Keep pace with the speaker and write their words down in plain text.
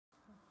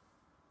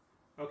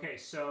Okay,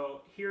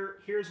 so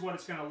here's what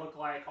it's going to look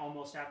like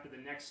almost after the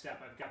next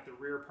step. I've got the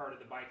rear part of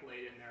the bike laid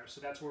in there, so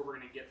that's where we're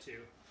going to get to.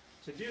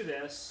 To do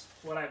this,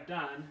 what I've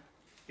done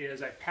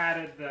is I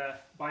padded the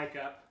bike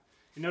up.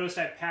 You notice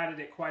I padded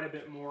it quite a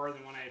bit more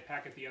than when I had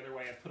packed it the other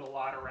way. I put a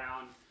lot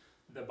around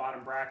the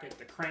bottom bracket.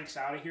 The crank's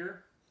out of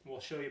here. We'll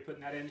show you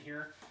putting that in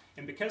here.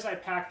 And because I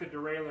packed the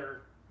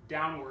derailleur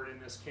downward in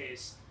this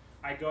case,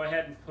 I go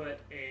ahead and put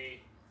a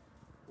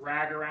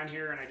rag around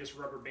here, and I just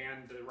rubber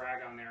band the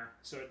rag on there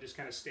so it just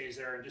kind of stays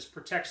there and just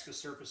protects the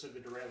surface of the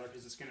derailleur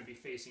because it's going to be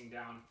facing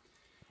down.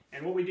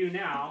 And what we do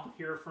now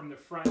here from the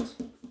front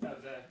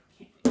of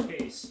the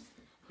case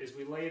is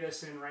we lay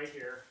this in right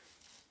here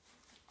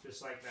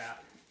just like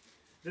that.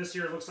 This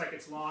here looks like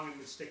it's long and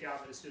would stick out,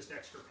 but it's just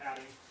extra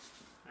padding.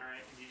 All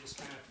right, and you just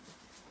kind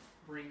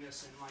of bring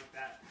this in like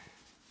that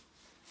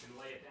and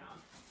lay it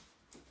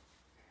down.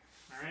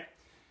 All right,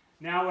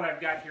 now what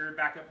I've got here,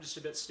 back up just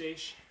a bit,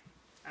 Stace.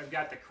 I've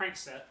got the crank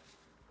set,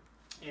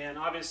 and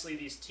obviously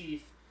these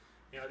teeth,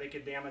 you know, they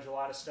could damage a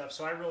lot of stuff,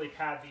 so I really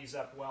pad these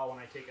up well when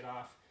I take it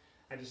off.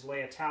 I just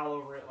lay a towel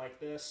over it like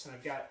this, and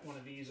I've got one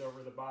of these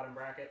over the bottom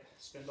bracket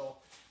spindle.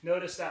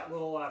 Notice that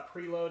little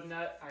preload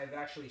nut, I've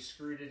actually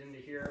screwed it into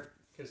here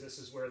because this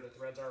is where the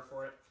threads are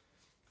for it.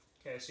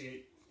 Okay, so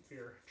if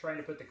you're trying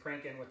to put the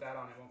crank in with that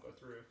on, it won't go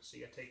through, so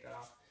you gotta take that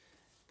off.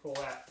 Pull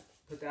that,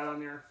 put that on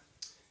there,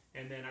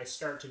 and then I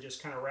start to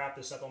just kind of wrap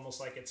this up almost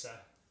like it's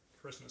a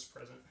Christmas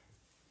present.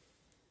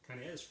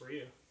 Kind of is for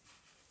you.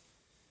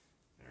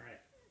 All right,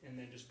 and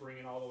then just bring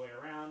it all the way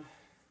around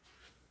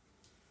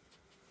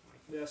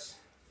like this.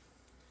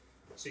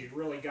 So you've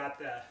really got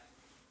the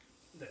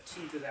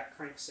teeth of that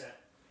crank set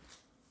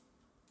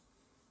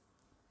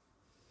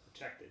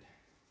protected.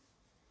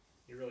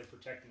 You're really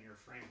protecting your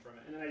frame from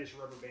it. And then I just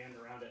rubber band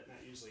around it, and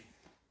that usually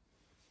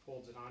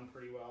holds it on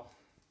pretty well.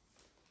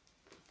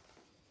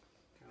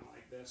 Kind of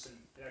like this, and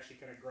it actually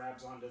kind of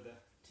grabs onto the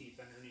teeth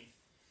underneath.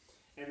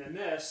 And then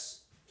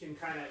this can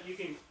kind of, you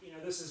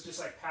know, this is just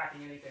like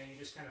packing anything. You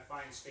just kind of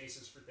find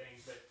spaces for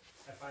things, but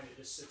I find it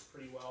just sits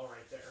pretty well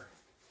right there.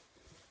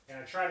 And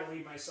I try to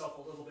leave myself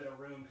a little bit of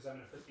room because I'm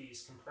going to put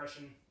these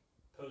compression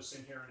posts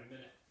in here in a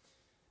minute.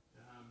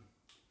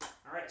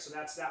 All right, so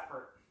that's that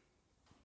part.